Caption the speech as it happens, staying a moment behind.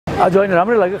आज होइन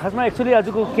राम्रै लाग्यो खासमा एक्चुअली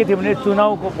आजको के थियो भने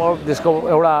चुनावको त्यसको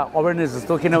एउटा अवेरनेस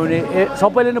जस्तो किनभने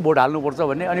सबैले नै भोट हाल्नुपर्छ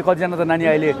भन्ने अनि कतिजना त नानी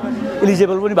अहिले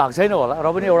इलिजिबल पनि भएको छैन होला र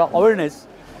पनि एउटा अवेरनेस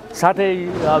साथै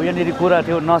अब यहाँनिर कुरा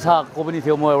थियो नसाको पनि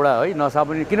थियो म एउटा है नसा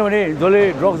पनि किनभने जसले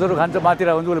ड्रग्सहरू खान्छ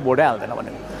माथिरहेको हुन्छ उसले भोटै हाल्दैन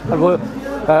भने अर्को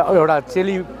एउटा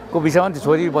चेलीको विषयमा पनि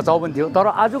छोरी बचाउ पनि थियो तर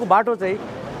आजको बाटो चाहिँ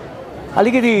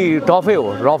अलिकति टफै हो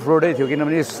रफ रोडै थियो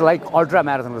किनभने इट्स लाइक अल्ट्रा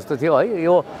म्याराथन जस्तो थियो है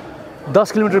यो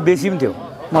 10 किलोमिटर बेसी पनि थियो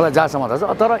मलाई जहाँसम्म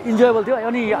थाहा छ तर इन्जोयबल थियो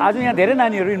अनि आज यहाँ धेरै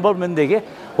नानीहरू इन्भल्भमेन्ट देखेँ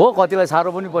हो कतिलाई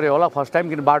साह्रो पनि पऱ्यो होला फर्स्ट टाइम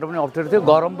किन बाटो पनि अप्ठ्यारो थियो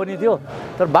गरम पनि थियो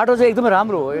तर बाटो चाहिँ एकदमै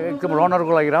राम्रो हो एकदम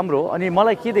रनरको लागि राम्रो हो अनि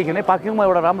मलाई के देखेँ भने पार्किङमा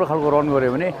एउटा राम्रो खालको रन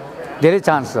गऱ्यो भने धेरै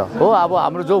चान्स छ हो अब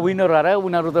हाम्रो जो विनर आएर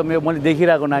उनीहरू त मैले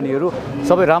देखिरहेको नानीहरू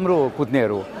सबै राम्रो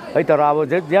कुद्नेहरू हो है तर अब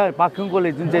जहाँ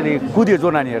पार्किङकोले जुन चाहिँ कुद्यो जो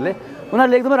नानीहरूले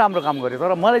उनीहरूले एकदमै राम्रो काम गर्यो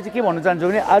तर मलाई चाहिँ के भन्न चाहन्छु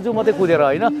भने आज मात्रै कुदेर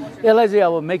होइन यसलाई चाहिँ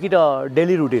अब make it a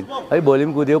daily routine है भोलि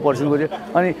पनि कुद्यो पर्सि कुद्यो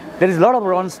अनि there is lot of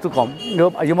runs to come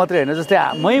यो मात्रै होइन जस्तै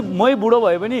मै बुढो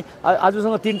भए पनि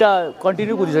आजसँग 3टा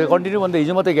कन्टिन्यू कुदिसकेँ कन्टिन्यू भन्दा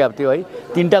हिजो मात्रै ग्याप थियो है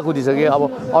 3टा कुदिसकेँ अब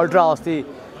अल्ट्रा अस्ति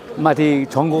माथि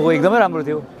छङ्गोको एकदमै राम्रो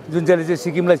थियो जुन चाहिँ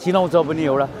सिक्किमलाई चिनाउँछ पनि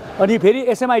एउटा अनि फेरि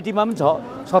एसएमआइटीमा पनि छ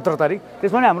 17 तारिक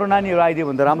त्यसमा पनि हाम्रो नानीहरू आइदियो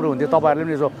भने त राम्रो हुन्थ्यो तपाईँहरूले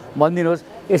पनि यसो भनिदिनुहोस्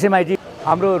एसएमआइटी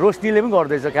हाम्रो रोशनीले पनि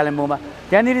गर्दैछ कालिम्पोङमा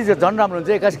त्यहाँनिर झन् राम्रो हुन्छ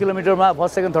 21 किलोमिटरमा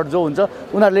फर्स्ट सेकेन्ड थर्ड जो हुन्छ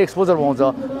उनीहरूले एक्सपोजर पाउँछ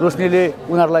रोशनीले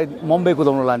उनीहरूलाई मुम्बई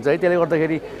कुदाउनु लान्छ है त्यसले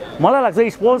गर्दाखेरि मलाई लाग्छ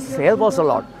sports help us a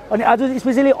lot अनि आज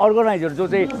स्पेसली अर्गनाइजर जो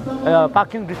चाहिँ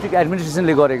पाक्योङ डिस्ट्रिक्ट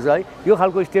एडमिनिस्ट्रेसनले गरेको छ है यो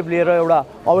खालको स्टेप लिएर एउटा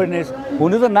अवेरनेस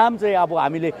हुनु त नाम चाहिँ अब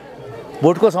हामीले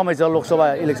भोटको समय छ लोकसभा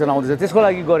इलेक्सन आउँदैछ त्यसको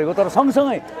लागि गरेको तर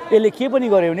सँगसँगै यसले के पनि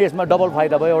गर्यो भने यसमा डबल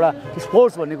फाइदा भयो एउटा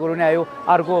स्पोर्ट्स भन्ने कुरो पनि आयो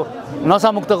अर्को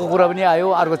नसामुक्तको कुरा पनि आयो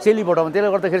अर्को चेलीबाट पनि त्यसले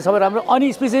गर्दाखेरि सबै राम्रो अनि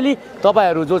स्पेसली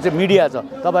तपाईँहरू जो चाहिँ मिडिया छ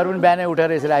तपाईँहरू पनि बिहानै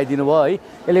उठेर यसरी आइदिनु भयो है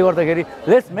यसले गर्दाखेरि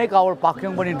लेट्स मेक आवर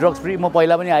पाक्योङ पनि ड्रग्स फ्री म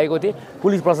पहिला पनि आएको थिएँ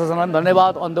पुलिस प्रशासनलाई पनि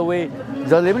धन्यवाद अन द वे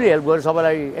जसले पनि हेल्प गर्यो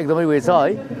सबैलाई एकदमै उयो छ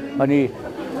है अनि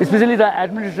स्पेसली द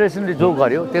एडमिनिस्ट्रेसनले जो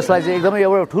गर्यो त्यसलाई चाहिँ एकदमै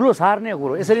एउटा ठुलो सार्ने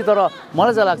कुरो यसरी तर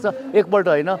मलाई चाहिँ लाग्छ एकपल्ट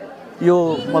होइन यो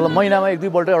मतलब महिनामा 1-2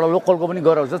 पल्ट एउटा लोकलको पनि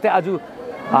गराउँछ जस्तै आज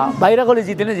बाहिरकोले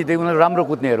जिते उनीहरू राम्रो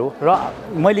कुद्नेहरू र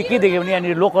मैले के देखेँ भने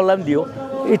यहाँनिर लोकललाई पनि दियो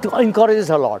इट इन्करेजेस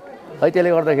अ लट है त्यसले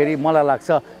गर्दाखेरि मलाई लाग्छ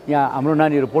यहाँ हाम्रो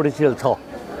नानीहरू पोटेन्सियल छ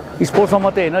स्पोर्ट्समा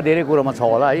मात्रै होइन धेरै कुरोमा छ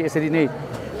होला है यसरी नै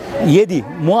यदि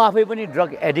म आफै पनि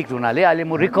ड्रग एडिक्ट हुनाले अहिले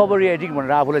म रिकभरी एडिक्ट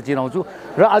भनेर आफूलाई चिनाउँछु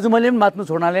र आज मैले पनि मात्नु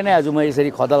छोड्नाले नै आज म यसरी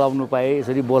खदा लाउनु पाएँ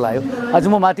यसरी बोलायो आज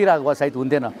म मातिरहेको भए सायद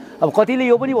हुन्थेन अब कतिले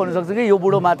यो पनि भन्नुसक्छ कि यो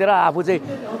बुढो मातेर आफू चाहिँ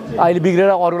अहिले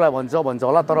बिग्रेर अरूलाई भन्छ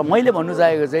होला तर मैले भन्नु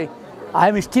चाहेको चाहिँ आई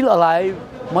एम स्टिल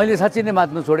अलाइभ मैले साँच्चै नै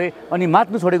मात्नु छोडेँ अनि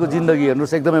मात्नु छोडेको जिन्दगी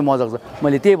हेर्नुहोस् एकदमै मजाको छ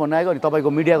मैले त्यही भन्नु आएको अनि तपाईँको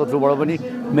मिडियाको थ्रुबाट पनि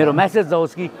मेरो म्यासेज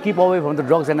जाओस् कि keep away from the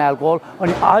drugs and alcohol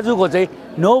अनि आजको चाहिँ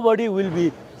no body will be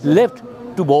left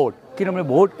to vote किनभने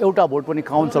भोट एउटा भोट पनि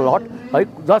काउन्ट्स अ लट है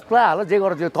जसलाई हाल जे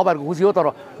गरेर तपाईँहरूको खुसी हो तर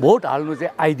भोट हाल्नु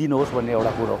चाहिँ आइदिनुहोस् भन्ने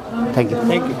एउटा कुरो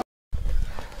थ्याङ्क यू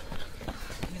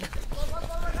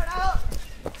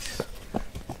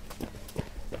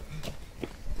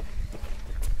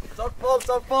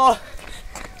Softball.